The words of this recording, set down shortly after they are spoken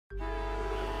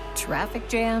Traffic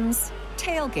jams,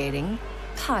 tailgating,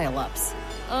 pile-ups.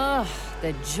 Ugh,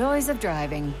 the joys of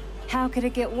driving. How could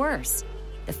it get worse?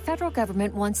 The federal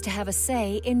government wants to have a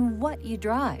say in what you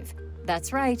drive.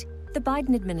 That's right. The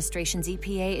Biden administration's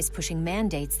EPA is pushing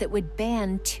mandates that would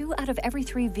ban 2 out of every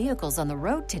 3 vehicles on the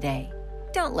road today.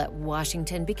 Don't let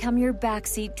Washington become your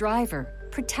backseat driver.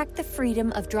 Protect the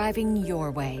freedom of driving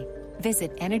your way.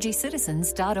 Visit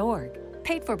EnergyCitizens.org.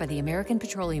 Paid for by the American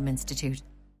Petroleum Institute.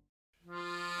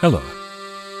 Hello,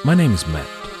 my name is Matt,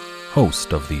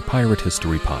 host of the Pirate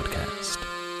History Podcast.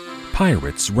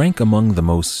 Pirates rank among the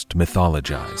most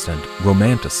mythologized and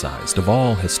romanticized of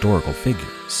all historical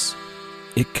figures.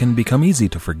 It can become easy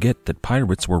to forget that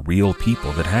pirates were real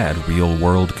people that had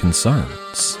real-world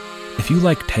concerns. If you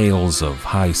like tales of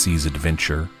high-seas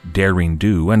adventure, daring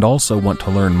do, and also want to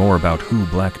learn more about who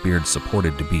Blackbeard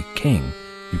supported to be king,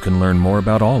 you can learn more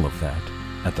about all of that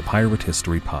at the Pirate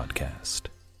History Podcast.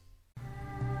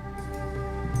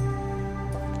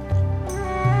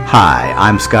 Hi,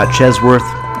 I'm Scott Chesworth,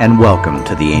 and welcome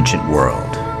to the Ancient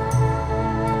World.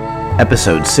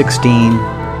 Episode 16,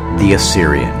 The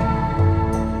Assyrian.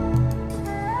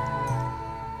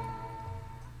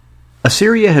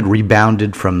 Assyria had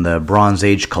rebounded from the Bronze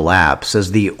Age collapse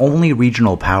as the only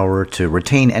regional power to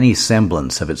retain any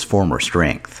semblance of its former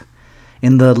strength.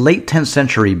 In the late 10th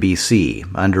century BC,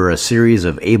 under a series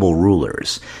of able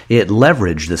rulers, it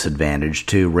leveraged this advantage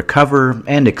to recover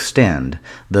and extend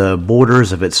the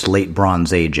borders of its late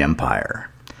Bronze Age empire.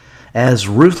 As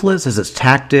ruthless as its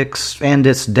tactics and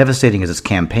as devastating as its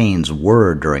campaigns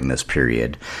were during this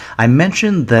period, I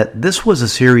mentioned that this was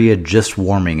Assyria just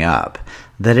warming up,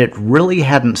 that it really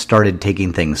hadn't started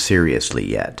taking things seriously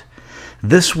yet.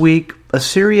 This week,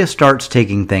 Assyria starts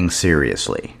taking things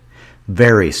seriously.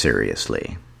 Very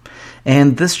seriously.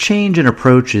 And this change in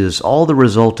approach is all the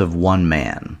result of one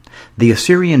man, the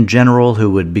Assyrian general who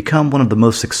would become one of the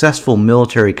most successful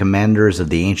military commanders of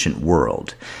the ancient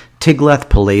world,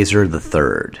 Tiglath-Pileser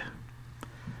III.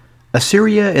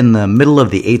 Assyria in the middle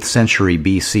of the 8th century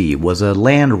BC was a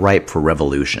land ripe for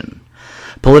revolution.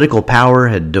 Political power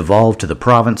had devolved to the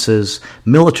provinces,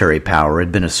 military power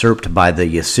had been usurped by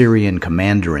the Assyrian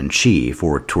commander-in-chief,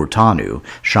 or Turtanu,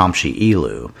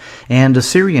 Shamshi-Ilu, and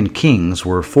Assyrian kings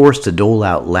were forced to dole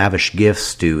out lavish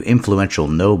gifts to influential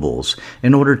nobles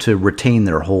in order to retain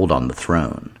their hold on the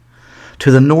throne.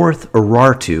 To the north,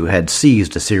 Urartu had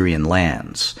seized Assyrian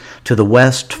lands. To the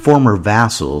west, former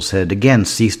vassals had again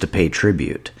ceased to pay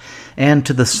tribute. And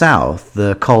to the south,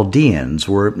 the Chaldeans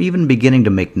were even beginning to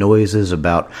make noises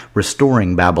about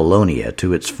restoring Babylonia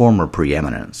to its former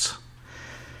preeminence.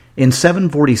 In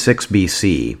 746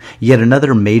 BC, yet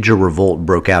another major revolt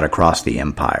broke out across the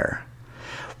empire.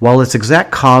 While its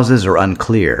exact causes are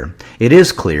unclear, it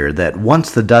is clear that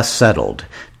once the dust settled,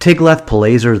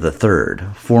 Tiglath-Pileser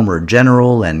III, former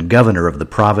general and governor of the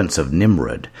province of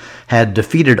Nimrud, had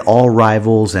defeated all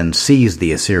rivals and seized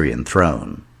the Assyrian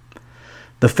throne.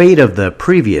 The fate of the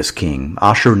previous king,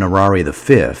 Ashur-Narari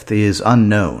V, is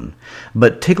unknown,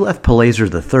 but Tiglath-Pileser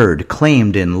III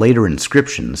claimed in later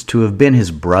inscriptions to have been his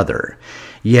brother,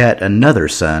 yet another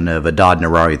son of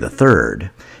Adad-Nirari III,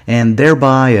 and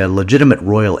thereby a legitimate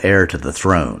royal heir to the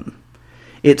throne.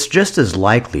 It's just as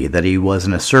likely that he was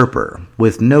an usurper,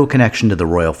 with no connection to the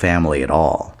royal family at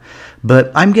all.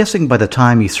 But I'm guessing by the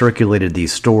time he circulated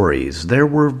these stories, there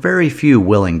were very few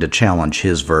willing to challenge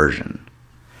his version.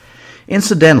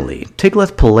 Incidentally,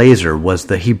 Tiglath-Pileser was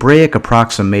the Hebraic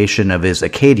approximation of his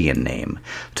Akkadian name,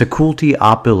 Tukulti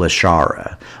Apil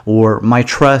Ashara, or My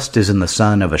Trust is in the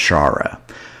Son of Ashara.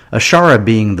 Ashara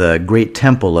being the great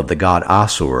temple of the god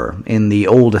Assur in the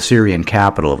old Assyrian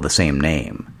capital of the same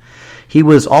name. He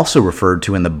was also referred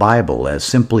to in the Bible as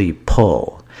simply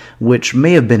Pul, which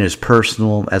may have been his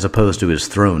personal as opposed to his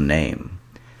throne name.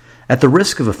 At the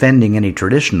risk of offending any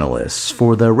traditionalists,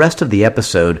 for the rest of the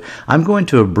episode, I'm going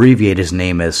to abbreviate his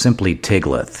name as simply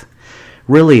Tiglath.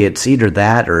 Really, it's either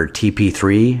that or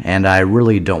TP3, and I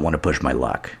really don't want to push my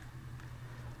luck.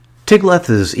 Tiglath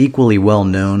is equally well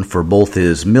known for both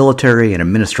his military and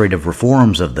administrative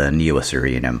reforms of the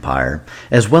Neo-Assyrian Empire,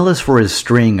 as well as for his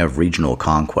string of regional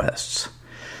conquests.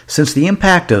 Since the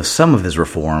impact of some of his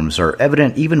reforms are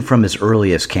evident even from his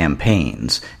earliest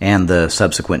campaigns, and the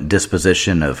subsequent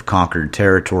disposition of conquered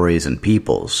territories and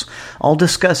peoples, I'll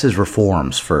discuss his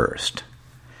reforms first.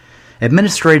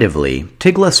 Administratively,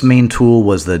 Tiglath's main tool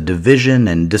was the division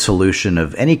and dissolution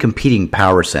of any competing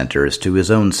power centers to his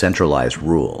own centralized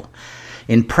rule.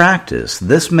 In practice,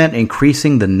 this meant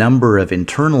increasing the number of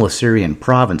internal Assyrian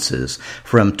provinces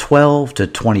from 12 to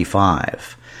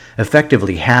 25.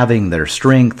 Effectively halving their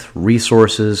strength,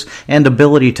 resources, and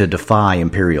ability to defy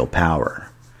imperial power.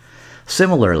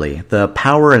 Similarly, the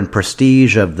power and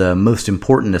prestige of the most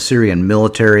important Assyrian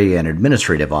military and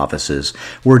administrative offices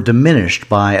were diminished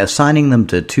by assigning them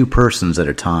to two persons at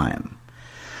a time.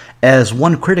 As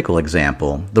one critical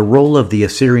example, the role of the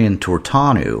Assyrian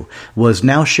Turtanu was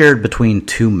now shared between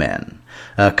two men,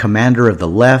 a commander of the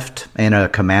left and a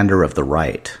commander of the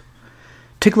right.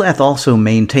 Tiglath also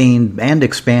maintained and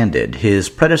expanded his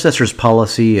predecessor's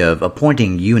policy of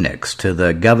appointing eunuchs to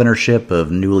the governorship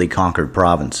of newly conquered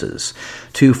provinces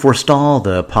to forestall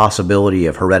the possibility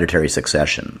of hereditary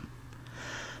succession.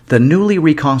 The newly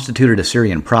reconstituted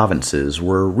Assyrian provinces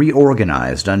were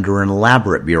reorganized under an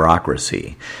elaborate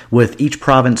bureaucracy, with each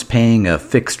province paying a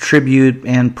fixed tribute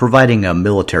and providing a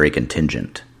military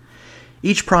contingent.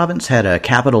 Each province had a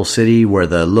capital city where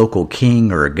the local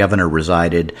king or governor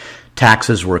resided,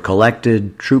 taxes were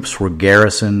collected, troops were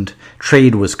garrisoned,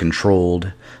 trade was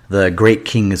controlled, the great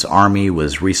king's army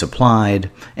was resupplied,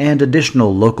 and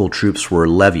additional local troops were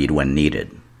levied when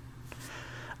needed.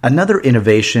 Another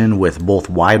innovation with both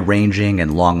wide-ranging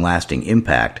and long-lasting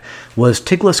impact was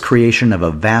Tiglath's creation of a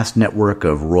vast network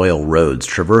of royal roads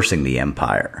traversing the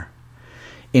empire.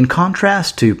 In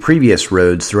contrast to previous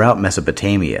roads throughout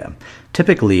Mesopotamia,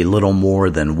 typically little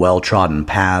more than well-trodden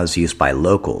paths used by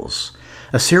locals,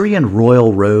 Assyrian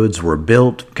royal roads were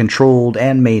built, controlled,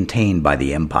 and maintained by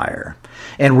the empire,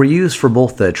 and were used for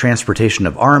both the transportation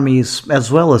of armies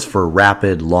as well as for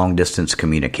rapid, long-distance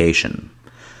communication.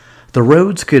 The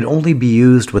roads could only be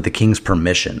used with the king's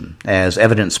permission, as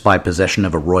evidenced by possession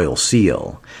of a royal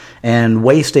seal, and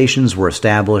way stations were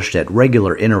established at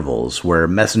regular intervals where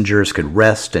messengers could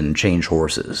rest and change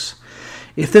horses.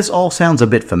 If this all sounds a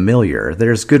bit familiar,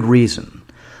 there's good reason.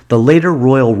 The later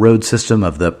royal road system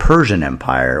of the Persian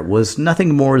Empire was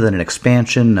nothing more than an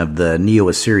expansion of the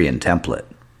Neo-Assyrian template.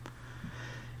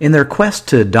 In their quest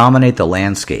to dominate the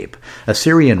landscape,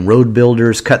 Assyrian road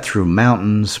builders cut through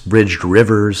mountains, bridged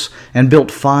rivers, and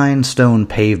built fine stone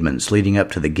pavements leading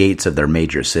up to the gates of their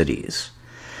major cities.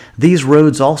 These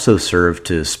roads also served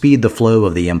to speed the flow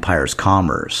of the empire's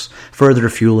commerce, further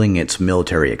fueling its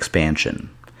military expansion.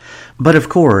 But of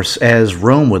course, as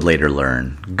Rome would later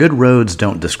learn, good roads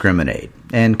don't discriminate,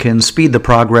 and can speed the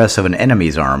progress of an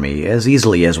enemy's army as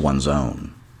easily as one's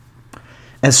own.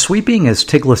 As sweeping as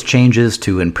Tiglath's changes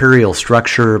to imperial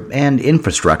structure and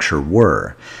infrastructure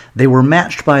were, they were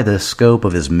matched by the scope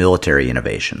of his military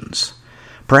innovations.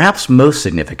 Perhaps most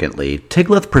significantly,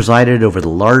 Tiglath presided over the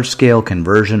large-scale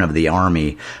conversion of the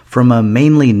army from a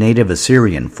mainly native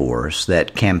Assyrian force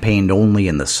that campaigned only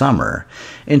in the summer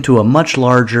into a much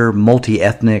larger,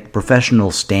 multi-ethnic,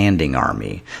 professional standing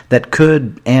army that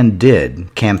could and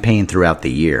did campaign throughout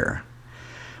the year.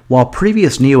 While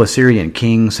previous Neo-Assyrian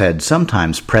kings had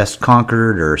sometimes pressed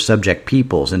conquered or subject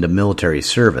peoples into military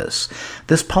service,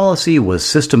 this policy was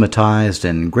systematized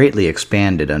and greatly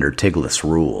expanded under Tiglath's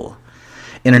rule.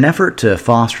 In an effort to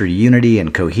foster unity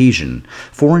and cohesion,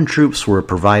 foreign troops were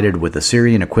provided with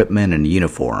Assyrian equipment and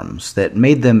uniforms that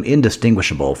made them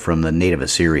indistinguishable from the native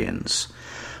Assyrians.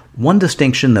 One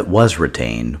distinction that was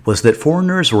retained was that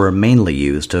foreigners were mainly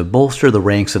used to bolster the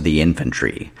ranks of the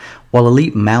infantry, while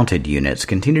elite mounted units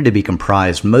continued to be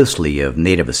comprised mostly of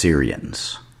native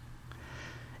Assyrians.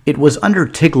 It was under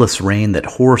Tiglath's reign that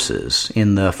horses,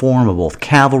 in the form of both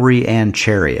cavalry and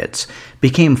chariots,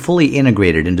 became fully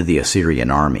integrated into the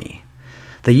Assyrian army.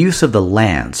 The use of the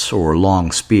lance, or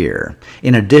long spear,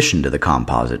 in addition to the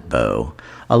composite bow,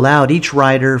 allowed each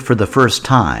rider for the first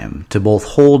time to both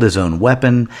hold his own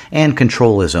weapon and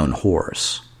control his own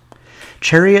horse.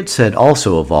 Chariots had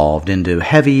also evolved into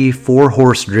heavy,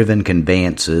 four-horse-driven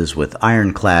conveyances with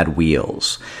ironclad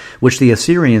wheels, which the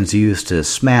Assyrians used to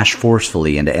smash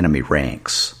forcefully into enemy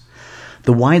ranks.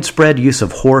 The widespread use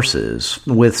of horses,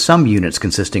 with some units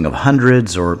consisting of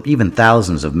hundreds or even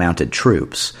thousands of mounted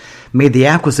troops, made the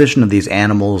acquisition of these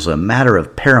animals a matter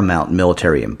of paramount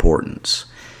military importance.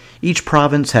 Each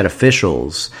province had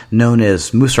officials, known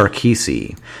as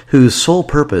musarkisi, whose sole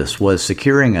purpose was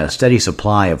securing a steady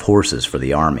supply of horses for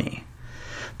the army.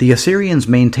 The Assyrians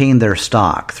maintained their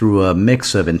stock through a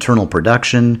mix of internal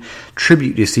production,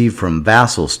 tribute received from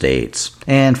vassal states,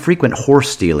 and frequent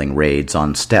horse-stealing raids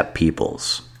on steppe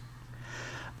peoples.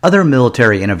 Other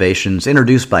military innovations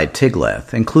introduced by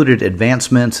Tiglath included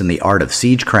advancements in the art of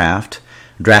siegecraft,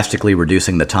 drastically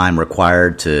reducing the time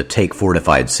required to take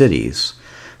fortified cities,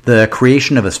 the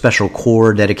creation of a special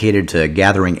corps dedicated to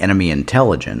gathering enemy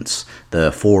intelligence,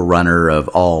 the forerunner of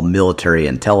all military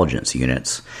intelligence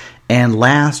units, and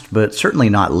last, but certainly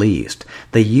not least,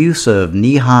 the use of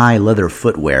knee-high leather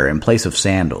footwear in place of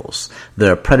sandals,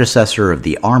 the predecessor of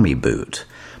the army boot,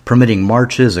 permitting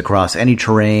marches across any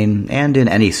terrain and in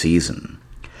any season.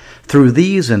 Through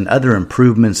these and other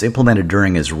improvements implemented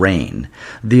during his reign,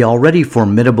 the already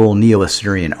formidable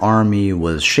Neo-Assyrian army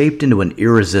was shaped into an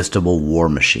irresistible war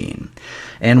machine,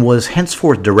 and was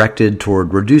henceforth directed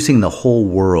toward reducing the whole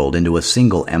world into a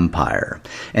single empire,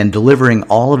 and delivering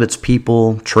all of its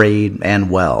people, trade, and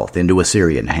wealth into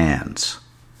Assyrian hands.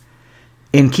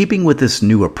 In keeping with this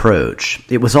new approach,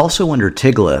 it was also under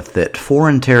Tiglath that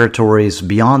foreign territories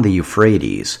beyond the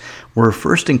Euphrates were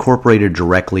first incorporated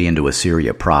directly into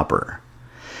Assyria proper.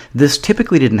 This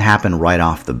typically didn't happen right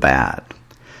off the bat.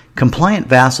 Compliant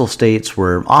vassal states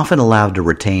were often allowed to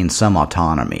retain some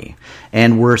autonomy,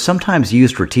 and were sometimes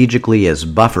used strategically as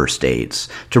buffer states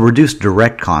to reduce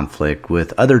direct conflict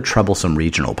with other troublesome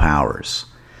regional powers.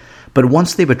 But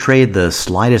once they betrayed the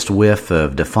slightest whiff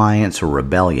of defiance or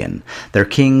rebellion, their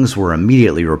kings were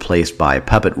immediately replaced by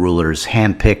puppet rulers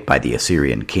handpicked by the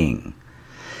Assyrian king.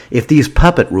 If these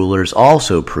puppet rulers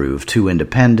also proved too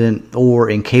independent or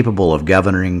incapable of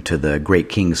governing to the great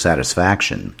king's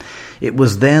satisfaction, it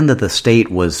was then that the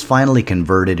state was finally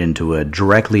converted into a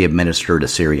directly administered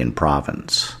Assyrian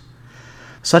province.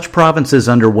 Such provinces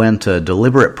underwent a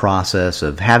deliberate process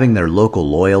of having their local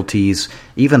loyalties,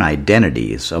 even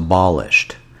identities,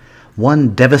 abolished.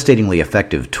 One devastatingly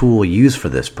effective tool used for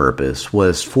this purpose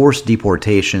was forced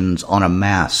deportations on a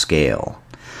mass scale.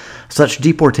 Such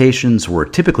deportations were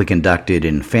typically conducted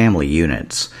in family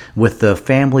units, with the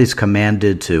families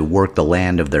commanded to work the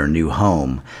land of their new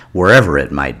home, wherever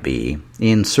it might be,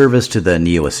 in service to the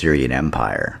Neo-Assyrian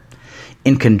Empire.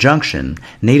 In conjunction,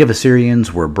 native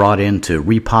Assyrians were brought in to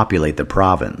repopulate the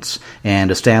province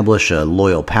and establish a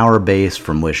loyal power base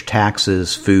from which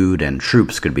taxes, food, and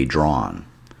troops could be drawn.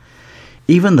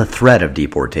 Even the threat of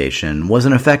deportation was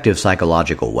an effective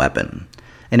psychological weapon,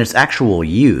 and its actual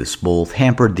use both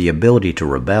hampered the ability to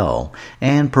rebel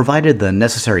and provided the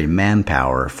necessary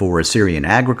manpower for Assyrian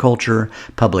agriculture,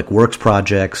 public works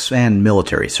projects, and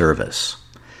military service.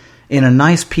 In a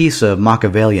nice piece of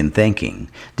Machiavellian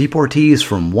thinking, deportees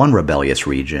from one rebellious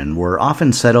region were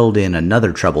often settled in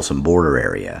another troublesome border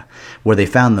area, where they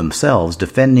found themselves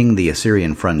defending the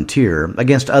Assyrian frontier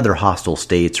against other hostile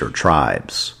states or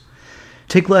tribes.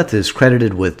 Tiglath is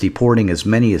credited with deporting as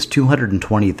many as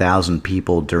 220,000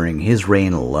 people during his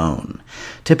reign alone,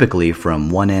 typically from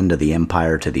one end of the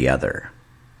empire to the other.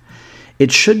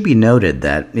 It should be noted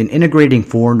that in integrating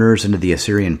foreigners into the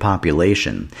Assyrian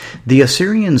population, the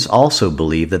Assyrians also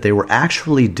believed that they were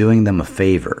actually doing them a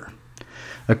favor.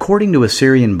 According to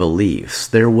Assyrian beliefs,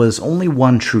 there was only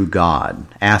one true god,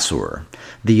 Assur.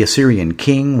 The Assyrian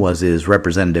king was his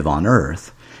representative on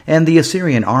earth, and the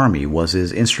Assyrian army was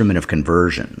his instrument of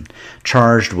conversion,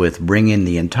 charged with bringing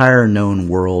the entire known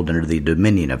world under the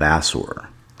dominion of Assur.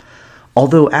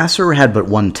 Although Assur had but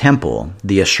one temple,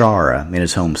 the Ashara, in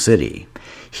his home city,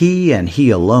 he and he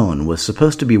alone was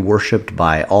supposed to be worshipped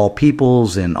by all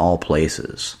peoples in all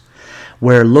places.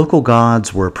 Where local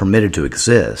gods were permitted to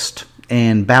exist,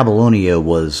 and Babylonia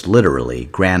was literally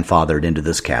grandfathered into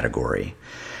this category,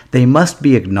 they must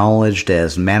be acknowledged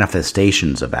as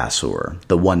manifestations of Assur,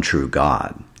 the one true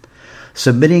god.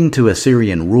 Submitting to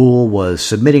Assyrian rule was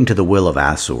submitting to the will of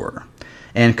Assur,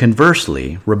 and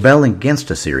conversely, rebelling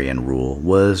against Assyrian rule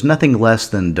was nothing less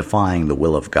than defying the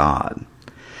will of God.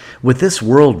 With this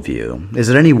worldview, is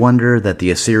it any wonder that the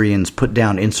Assyrians put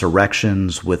down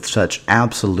insurrections with such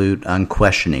absolute,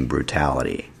 unquestioning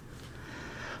brutality?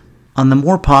 On the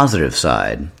more positive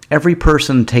side, every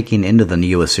person taken into the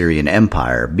Neo-Assyrian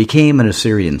Empire became an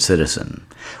Assyrian citizen,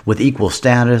 with equal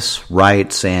status,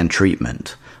 rights, and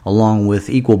treatment, along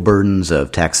with equal burdens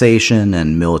of taxation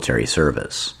and military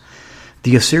service.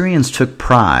 The Assyrians took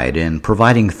pride in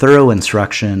providing thorough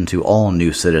instruction to all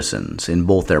new citizens in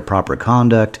both their proper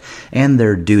conduct and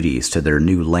their duties to their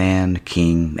new land,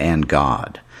 king, and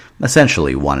god,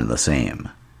 essentially one and the same.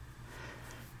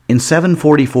 In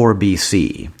 744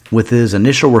 BC, with his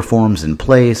initial reforms in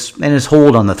place and his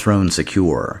hold on the throne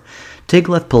secure,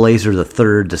 Tiglath-Pileser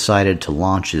III decided to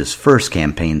launch his first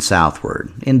campaign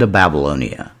southward, into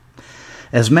Babylonia.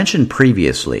 As mentioned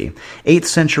previously, 8th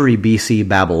century BC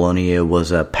Babylonia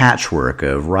was a patchwork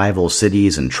of rival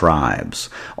cities and tribes,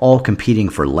 all competing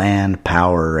for land,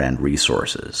 power, and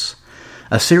resources.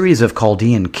 A series of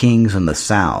Chaldean kings in the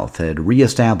south had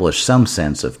reestablished some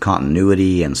sense of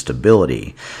continuity and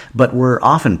stability, but were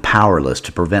often powerless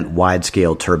to prevent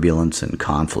wide-scale turbulence and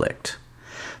conflict.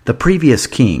 The previous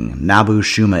king,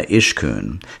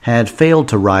 Nabu-shuma-ishkun, had failed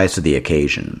to rise to the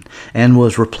occasion, and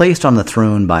was replaced on the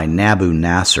throne by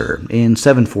Nabu-Nasser in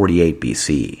 748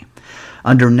 BC.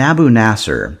 Under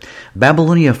Nabu-Nasser,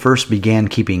 Babylonia first began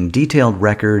keeping detailed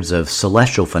records of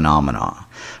celestial phenomena,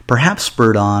 perhaps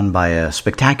spurred on by a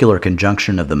spectacular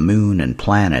conjunction of the moon and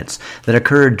planets that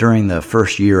occurred during the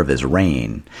first year of his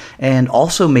reign, and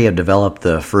also may have developed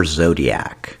the first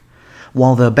zodiac.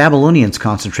 While the Babylonians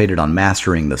concentrated on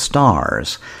mastering the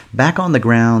stars, back on the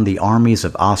ground the armies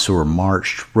of Assur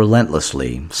marched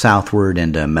relentlessly southward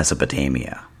into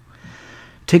Mesopotamia.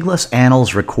 Tiglath's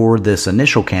annals record this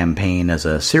initial campaign as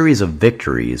a series of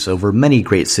victories over many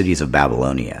great cities of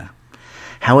Babylonia.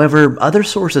 However, other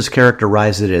sources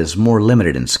characterize it as more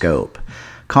limited in scope,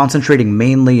 concentrating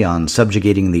mainly on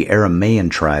subjugating the Aramaean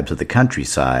tribes of the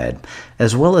countryside,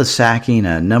 as well as sacking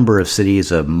a number of cities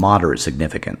of moderate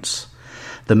significance.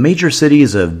 The major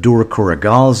cities of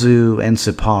Dur-Koragalzu and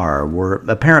Sippar were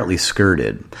apparently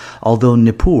skirted, although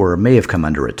Nippur may have come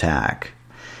under attack.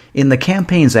 In the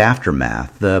campaign's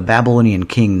aftermath, the Babylonian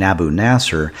king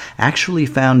Nabu-Nasser actually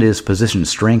found his position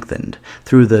strengthened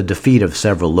through the defeat of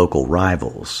several local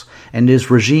rivals, and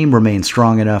his regime remained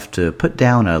strong enough to put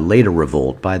down a later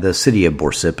revolt by the city of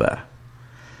Borsippa.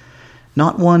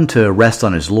 Not one to rest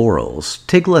on his laurels,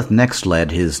 Tiglath next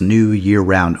led his new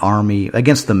year-round army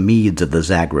against the Medes of the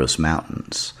Zagros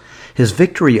Mountains. His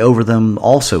victory over them,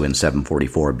 also in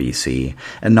 744 BC,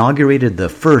 inaugurated the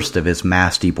first of his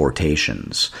mass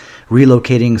deportations,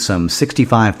 relocating some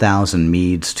 65,000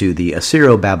 Medes to the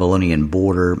Assyro-Babylonian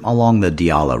border along the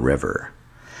Diyala River.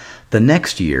 The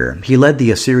next year, he led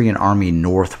the Assyrian army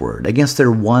northward against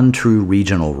their one true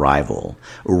regional rival,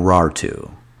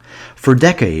 Urartu. For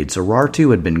decades,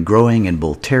 Urartu had been growing in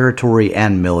both territory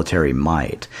and military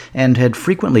might, and had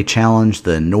frequently challenged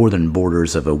the northern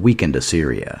borders of a weakened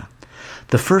Assyria.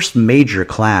 The first major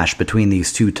clash between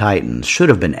these two titans should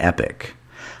have been epic.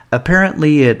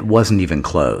 Apparently, it wasn't even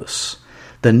close.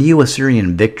 The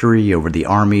Neo-Assyrian victory over the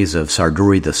armies of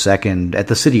Sarduri II at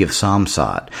the city of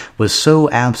Samsat was so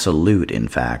absolute, in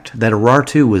fact, that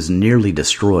Urartu was nearly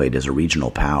destroyed as a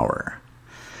regional power.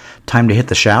 Time to hit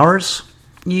the showers?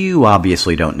 You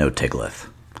obviously don't know Tiglath.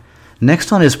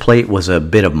 Next on his plate was a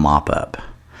bit of mop-up.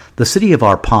 The city of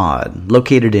Arpad,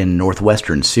 located in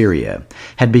northwestern Syria,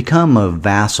 had become a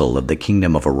vassal of the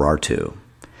kingdom of Urartu.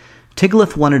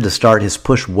 Tiglath wanted to start his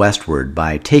push westward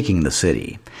by taking the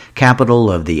city,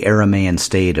 capital of the Aramaean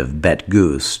state of Bet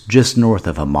Gus, just north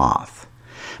of Hamath.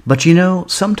 But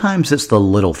sometimes it's the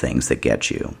little things that get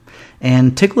you,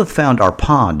 and Tiglath found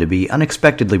Arpad to be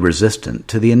unexpectedly resistant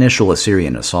to the initial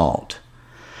Assyrian assault.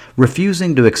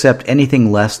 Refusing to accept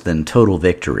anything less than total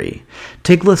victory,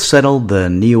 Tiglath settled the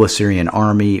Neo-Assyrian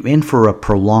army in for a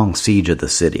prolonged siege of the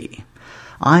city.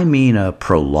 I mean a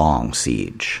prolonged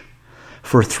siege.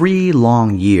 For 3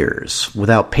 long years,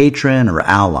 without patron or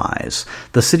allies,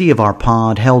 the city of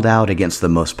Arpad held out against the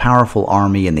most powerful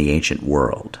army in the ancient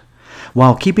world.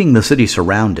 While keeping the city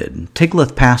surrounded,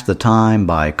 Tiglath passed the time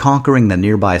by conquering the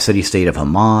nearby city-state of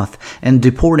Hamath and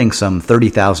deporting some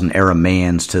 30,000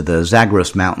 Aramaeans to the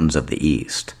Zagros Mountains of the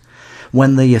east.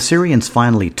 When the Assyrians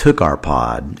finally took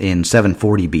Arpad in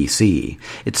 740 BC,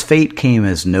 its fate came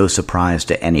as no surprise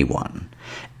to anyone.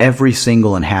 Every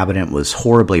single inhabitant was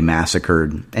horribly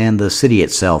massacred, and the city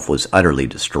itself was utterly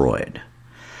destroyed.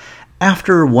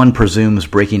 After, one presumes,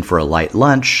 breaking for a light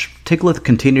lunch, Tiglath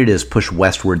continued his push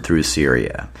westward through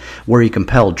Syria, where he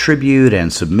compelled tribute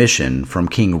and submission from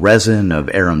King Rezin of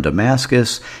Aram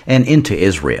Damascus and into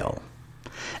Israel.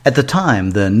 At the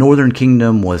time, the northern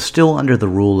kingdom was still under the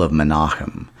rule of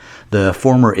Menachem, the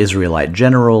former Israelite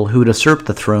general who had usurped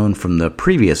the throne from the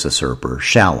previous usurper,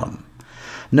 Shallum.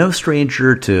 No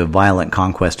stranger to violent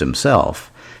conquest himself,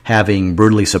 having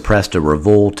brutally suppressed a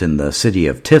revolt in the city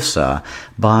of Tifsa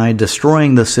by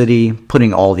destroying the city,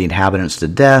 putting all the inhabitants to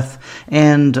death,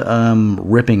 and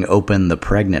ripping open the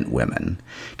pregnant women,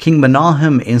 King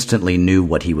Menahem instantly knew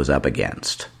what he was up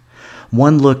against.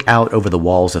 One look out over the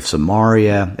walls of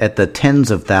Samaria at the tens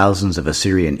of thousands of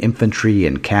Assyrian infantry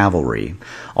and cavalry,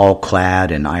 all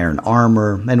clad in iron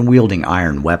armor and wielding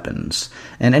iron weapons,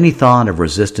 and any thought of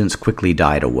resistance quickly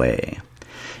died away.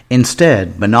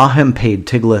 Instead, Menahem paid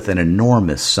Tiglath an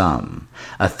enormous sum,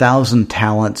 1,000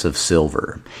 talents of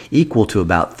silver, equal to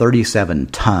about 37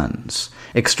 tons,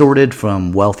 extorted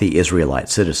from wealthy Israelite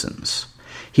citizens.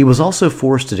 He was also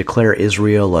forced to declare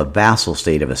Israel a vassal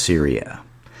state of Assyria.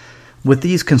 With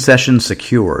these concessions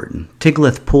secured,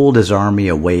 Tiglath pulled his army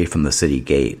away from the city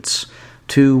gates,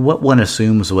 to what one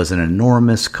assumes was an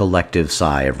enormous collective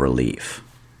sigh of relief.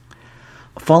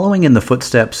 Following in the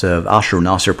footsteps of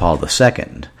Ashurnasirpal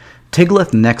II,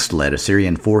 Tiglath next led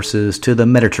Assyrian forces to the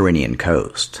Mediterranean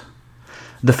coast.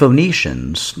 The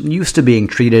Phoenicians, used to being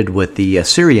treated with the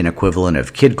Assyrian equivalent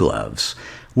of kid gloves,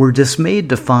 were dismayed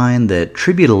to find that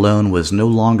tribute alone was no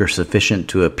longer sufficient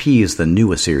to appease the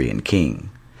new Assyrian king.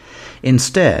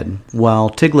 Instead, while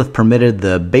Tiglath permitted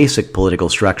the basic political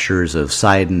structures of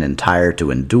Sidon and Tyre to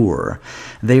endure,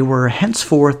 they were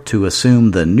henceforth to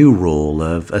assume the new rule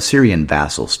of Assyrian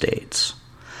vassal states.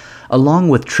 Along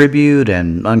with tribute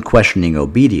and unquestioning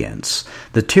obedience,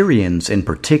 the Tyrians in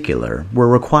particular were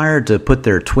required to put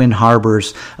their twin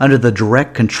harbors under the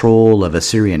direct control of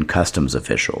Assyrian customs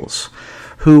officials,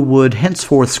 who would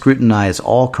henceforth scrutinize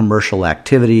all commercial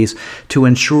activities to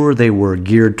ensure they were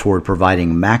geared toward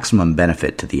providing maximum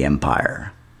benefit to the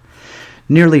empire.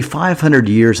 Nearly 500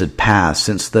 years had passed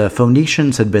since the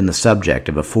Phoenicians had been the subject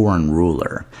of a foreign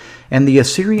ruler, and the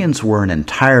Assyrians were an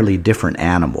entirely different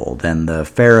animal than the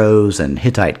pharaohs and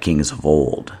Hittite kings of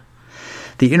old.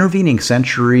 The intervening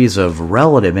centuries of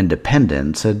relative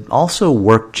independence had also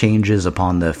worked changes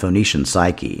upon the Phoenician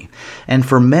psyche, and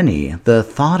for many, the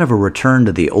thought of a return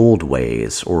to the old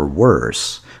ways, or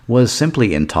worse, was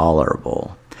simply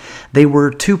intolerable. They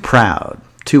were too proud,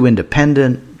 too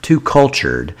independent, too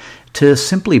cultured, to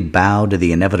simply bow to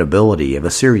the inevitability of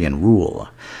Assyrian rule,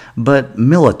 but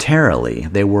militarily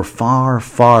they were far,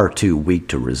 far too weak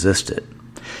to resist it.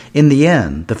 In the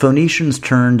end, the Phoenicians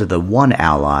turned to the one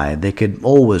ally they could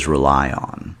always rely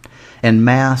on. En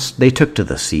masse, they took to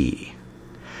the sea.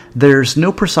 There's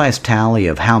no precise tally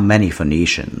of how many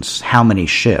Phoenicians, how many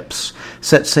ships,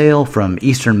 set sail from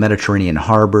eastern Mediterranean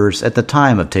harbors at the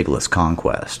time of Tiglath's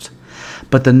conquest.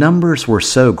 But the numbers were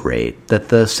so great that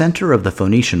the center of the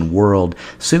Phoenician world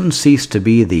soon ceased to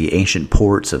be the ancient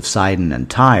ports of Sidon and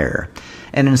Tyre,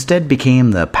 and instead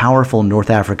became the powerful North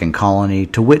African colony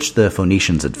to which the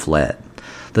Phoenicians had fled,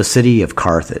 the city of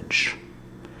Carthage.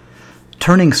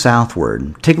 Turning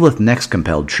southward, Tiglath next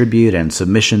compelled tribute and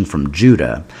submission from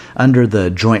Judah under the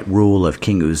joint rule of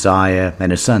King Uzziah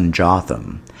and his son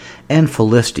Jotham, and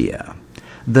Philistia,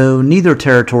 though neither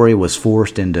territory was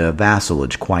forced into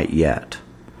vassalage quite yet.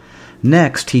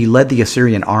 Next, he led the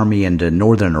Assyrian army into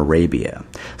northern Arabia,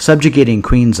 subjugating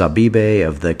Queen Zabibe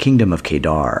of the kingdom of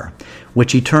Kedar,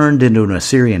 which he turned into an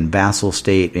Assyrian vassal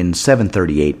state in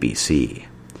 738 BC.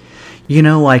 You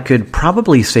know, I could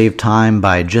probably save time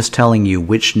by just telling you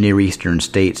which Near Eastern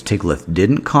states Tiglath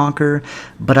didn't conquer,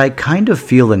 but I kind of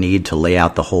feel the need to lay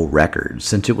out the whole record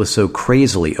since it was so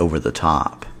crazily over the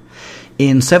top.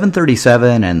 In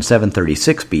 737 and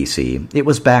 736 BC, it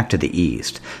was back to the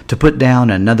east, to put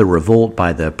down another revolt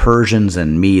by the Persians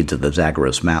and Medes of the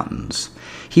Zagros Mountains.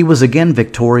 He was again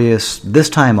victorious, this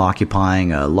time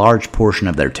occupying a large portion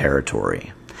of their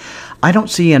territory. I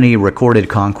don't see any recorded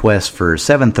conquests for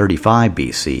 735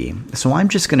 BC, so I'm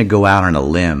just going to go out on a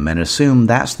limb and assume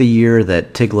that's the year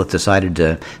that Tiglath decided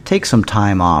to take some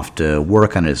time off to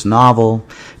work on his novel,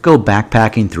 go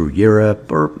backpacking through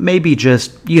Europe, or maybe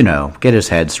just, get his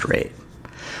head straight.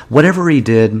 Whatever he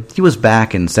did, he was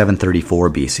back in 734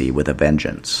 BC with a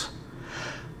vengeance.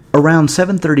 Around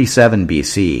 737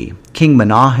 BC, King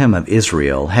Menahem of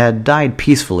Israel had died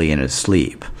peacefully in his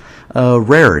sleep, a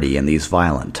rarity in these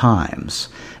violent times,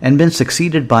 and been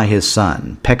succeeded by his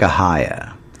son,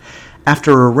 Pekahiah.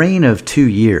 After a reign of 2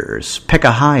 years,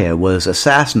 Pekahiah was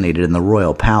assassinated in the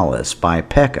royal palace by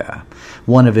Pekah,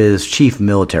 one of his chief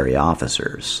military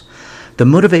officers. The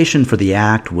motivation for the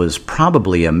act was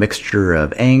probably a mixture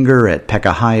of anger at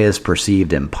Pekahiah's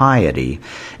perceived impiety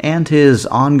and his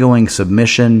ongoing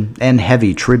submission and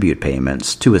heavy tribute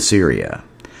payments to Assyria.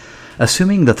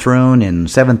 Assuming the throne in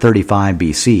 735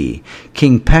 BC,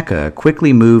 King Pekah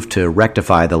quickly moved to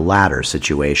rectify the latter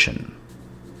situation.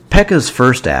 Pekah's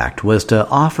first act was to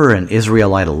offer an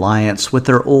Israelite alliance with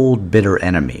their old bitter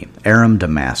enemy, Aram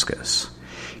Damascus.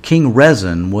 King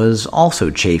Rezin was also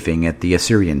chafing at the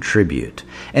Assyrian tribute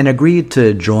and agreed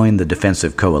to join the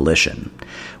defensive coalition,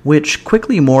 which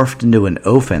quickly morphed into an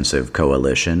offensive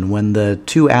coalition when the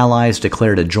two allies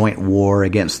declared a joint war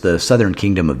against the southern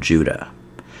kingdom of Judah.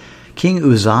 King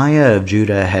Uzziah of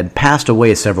Judah had passed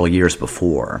away several years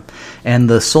before, and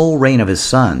the sole reign of his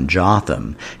son,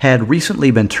 Jotham, had recently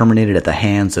been terminated at the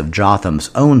hands of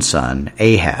Jotham's own son,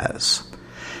 Ahaz.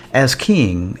 As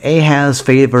king, Ahaz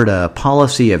favored a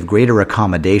policy of greater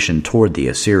accommodation toward the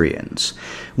Assyrians,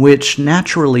 which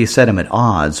naturally set him at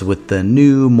odds with the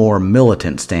new, more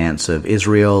militant stance of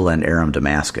Israel and Aram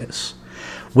Damascus.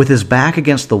 With his back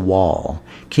against the wall,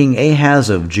 King Ahaz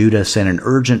of Judah sent an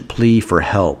urgent plea for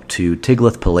help to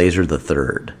Tiglath-Pileser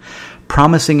III,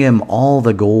 promising him all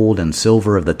the gold and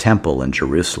silver of the temple in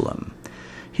Jerusalem.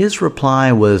 His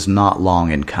reply was not long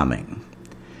in coming.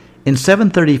 In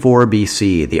 734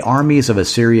 BC, the armies of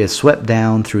Assyria swept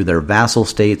down through their vassal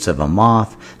states of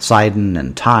Hamath, Sidon,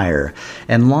 and Tyre,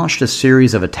 and launched a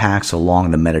series of attacks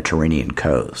along the Mediterranean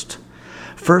coast.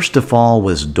 First to fall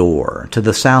was Dor, to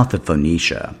the south of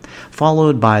Phoenicia,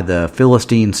 followed by the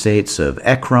Philistine states of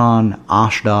Ekron,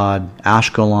 Ashdod,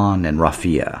 Ashkelon, and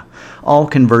Raphia, all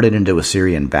converted into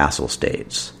Assyrian vassal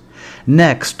states.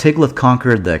 Next, Tiglath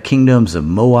conquered the kingdoms of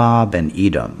Moab and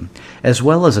Edom, as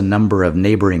well as a number of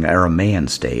neighboring Aramaean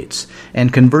states,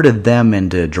 and converted them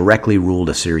into directly ruled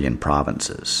Assyrian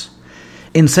provinces.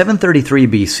 In 733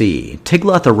 BC,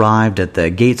 Tiglath arrived at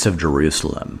the gates of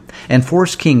Jerusalem and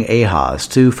forced King Ahaz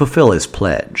to fulfill his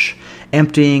pledge,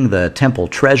 emptying the temple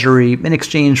treasury in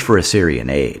exchange for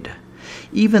Assyrian aid.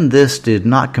 Even this did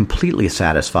not completely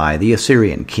satisfy the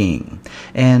Assyrian king,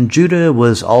 and Judah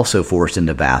was also forced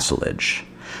into vassalage.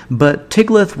 But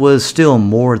Tiglath was still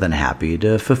more than happy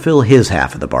to fulfill his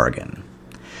half of the bargain.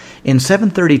 In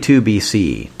 732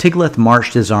 BC, Tiglath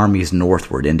marched his armies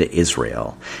northward into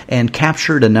Israel and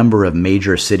captured a number of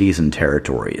major cities and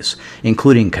territories,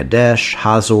 including Kadesh,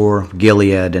 Hazor,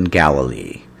 Gilead, and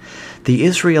Galilee. The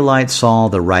Israelites saw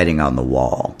the writing on the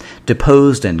wall,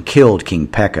 deposed and killed King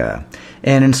Pekah,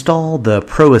 and installed the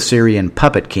pro-Assyrian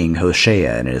puppet king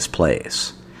Hoshea in his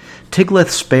place. Tiglath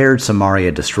spared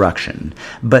Samaria destruction,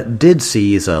 but did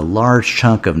seize a large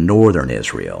chunk of northern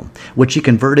Israel, which he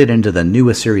converted into the new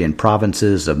Assyrian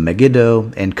provinces of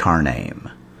Megiddo and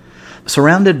Karnaim.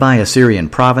 Surrounded by Assyrian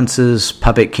provinces,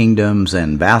 puppet kingdoms,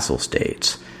 and vassal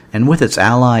states, and with its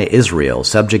ally Israel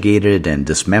subjugated and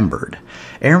dismembered,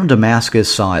 Aram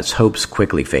Damascus saw its hopes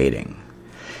quickly fading.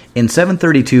 In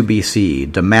 732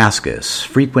 BC, Damascus,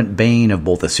 frequent bane of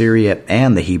both Assyria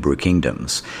and the Hebrew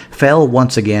kingdoms, fell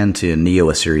once again to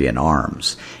Neo-Assyrian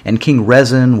arms, and King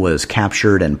Rezin was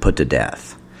captured and put to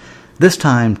death. This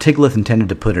time, Tiglath intended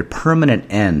to put a permanent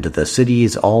end to the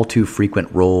city's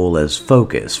all-too-frequent role as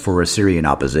focus for Assyrian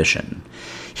opposition.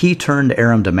 He turned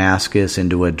Aram Damascus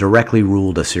into a directly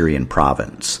ruled Assyrian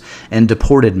province, and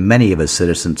deported many of his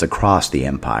citizens across the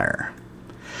empire.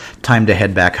 Time to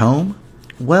head back home?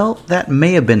 Well, that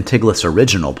may have been Tiglath's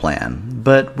original plan,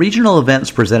 but regional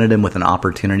events presented him with an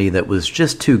opportunity that was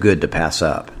just too good to pass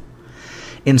up.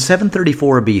 In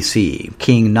 734 BC,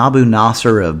 King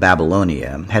Nabu-Nasser of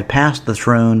Babylonia had passed the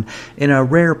throne in a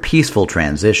rare peaceful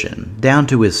transition down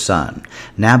to his son,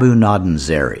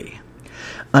 Nabu-Nadin-Zeri.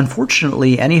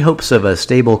 Unfortunately, any hopes of a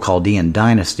stable Chaldean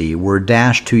dynasty were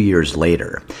dashed 2 years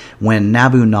later, when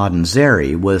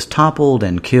Nabu-Nadin-Zeri was toppled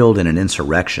and killed in an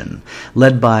insurrection,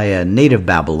 led by a native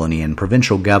Babylonian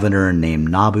provincial governor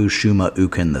named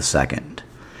Nabu-Shuma-Ukin II.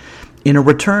 In a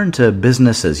return to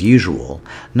business as usual,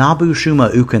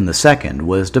 Nabu-Shuma-Ukin II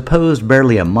was deposed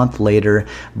barely a month later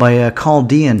by a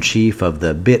Chaldean chief of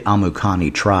the Bit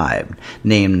Amukani tribe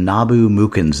named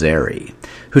Nabu-Mukin-Zeri,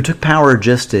 who took power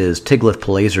just as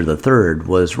Tiglath-Pileser III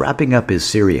was wrapping up his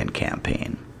Syrian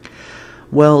campaign.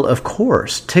 Well, of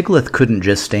course, Tiglath couldn't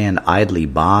just stand idly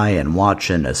by and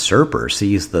watch an usurper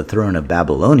seize the throne of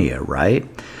Babylonia, right?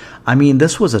 I mean,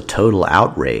 this was a total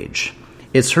outrage.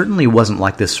 It certainly wasn't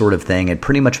like this sort of thing had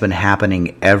pretty much been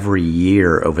happening every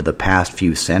year over the past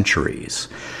few centuries.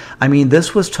 I mean,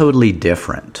 this was totally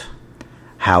different.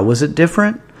 How was it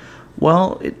different?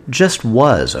 Well, it just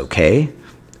was, okay?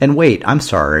 And wait, I'm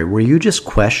sorry, were you just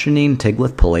questioning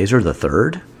Tiglath-Pileser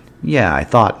III? Yeah, I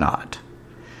thought not.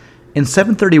 In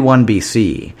 731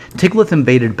 BC, Tiglath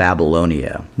invaded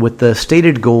Babylonia with the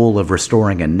stated goal of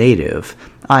restoring a native,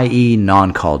 i.e.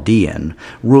 non-Chaldean,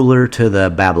 ruler to the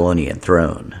Babylonian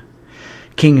throne.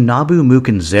 King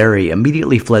Nabu-Mukin-Zeri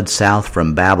immediately fled south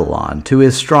from Babylon to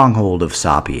his stronghold of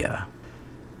Sapia.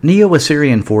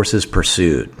 Neo-Assyrian forces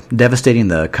pursued, devastating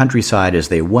the countryside as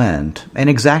they went, and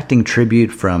exacting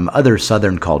tribute from other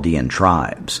southern Chaldean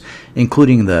tribes,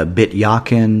 including the Bit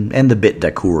Yakin and the Bit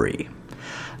Dakuri.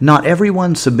 Not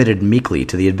everyone submitted meekly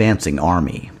to the advancing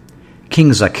army. King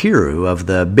Zakiru of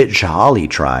the Bit Shahali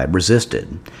tribe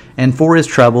resisted, and for his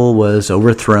trouble was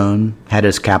overthrown, had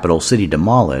his capital city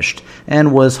demolished,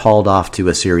 and was hauled off to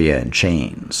Assyria in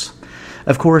chains.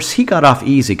 Of course, he got off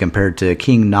easy compared to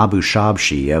King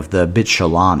Nabu-Shabshi of the Bit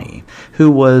Shalani, who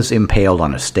was impaled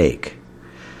on a stake.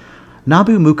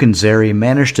 Nabu-Mukin-Zeri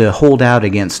managed to hold out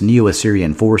against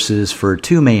Neo-Assyrian forces for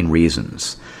two main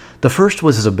reasons. The first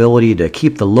was his ability to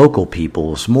keep the local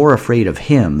peoples more afraid of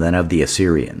him than of the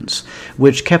Assyrians,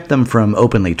 which kept them from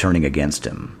openly turning against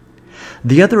him.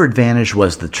 The other advantage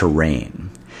was the terrain.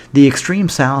 The extreme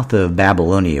south of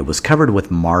Babylonia was covered with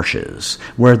marshes,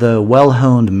 where the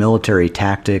well-honed military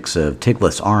tactics of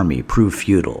Tiglath's army proved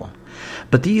futile.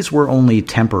 But these were only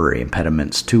temporary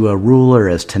impediments to a ruler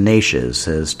as tenacious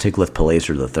as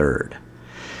Tiglath-Pileser III.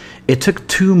 It took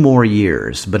 2 more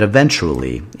years, but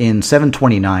eventually, in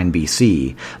 729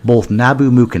 BC, both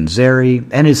Nabu-Mukunzeri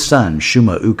and his son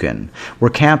Shuma-Ukin were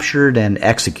captured and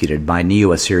executed by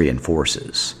Neo-Assyrian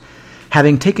forces.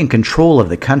 Having taken control of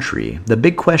the country, the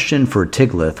big question for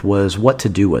Tiglath was what to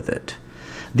do with it.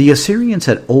 The Assyrians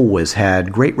had always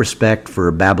had great respect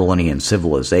for Babylonian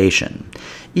civilization,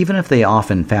 even if they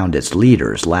often found its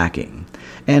leaders lacking,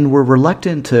 and were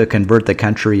reluctant to convert the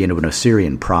country into an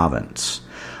Assyrian province.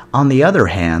 On the other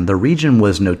hand, the region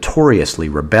was notoriously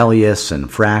rebellious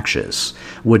and fractious,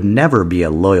 would never be a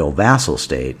loyal vassal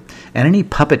state, and any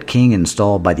puppet king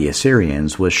installed by the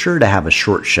Assyrians was sure to have a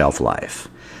short shelf life.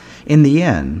 In the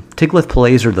end,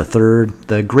 Tiglath-Pileser III,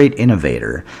 the great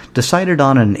innovator, decided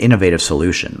on an innovative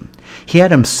solution. He had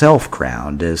himself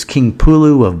crowned as King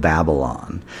Pulu of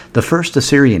Babylon, the first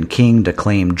Assyrian king to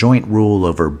claim joint rule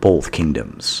over both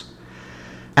kingdoms.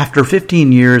 After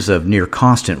 15 years of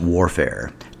near-constant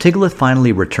warfare, Tiglath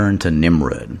finally returned to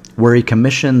Nimrud, where he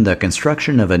commissioned the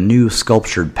construction of a new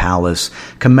sculptured palace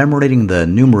commemorating the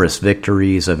numerous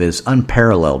victories of his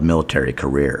unparalleled military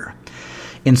career.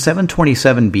 In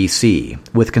 727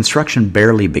 BC, with construction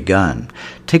barely begun,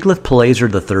 Tiglath-Pileser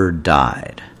III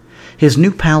died. His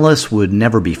new palace would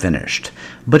never be finished,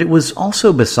 but it was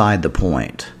also beside the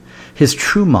point. His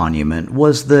true monument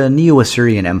was the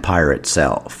Neo-Assyrian Empire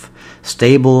itself.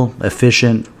 Stable,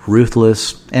 efficient,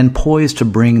 ruthless, and poised to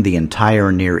bring the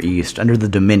entire Near East under the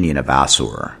dominion of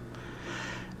Assur.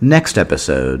 Next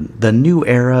episode, the new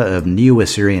era of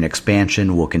Neo-Assyrian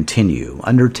expansion will continue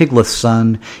under Tiglath's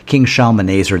son, King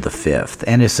Shalmaneser V,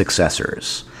 and his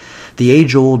successors. The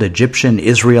age-old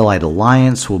Egyptian-Israelite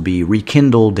alliance will be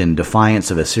rekindled in defiance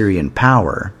of Assyrian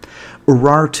power.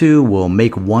 Urartu will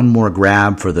make one more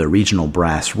grab for the regional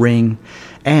brass ring,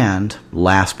 and,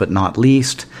 last but not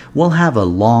least, we'll have a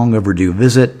long overdue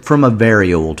visit from a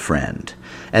very old friend,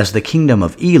 as the kingdom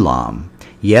of Elam,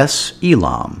 yes,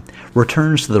 Elam,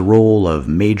 returns to the role of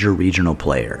major regional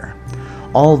player.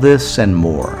 All this and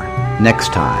more,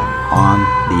 next time on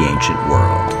The Ancient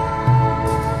World.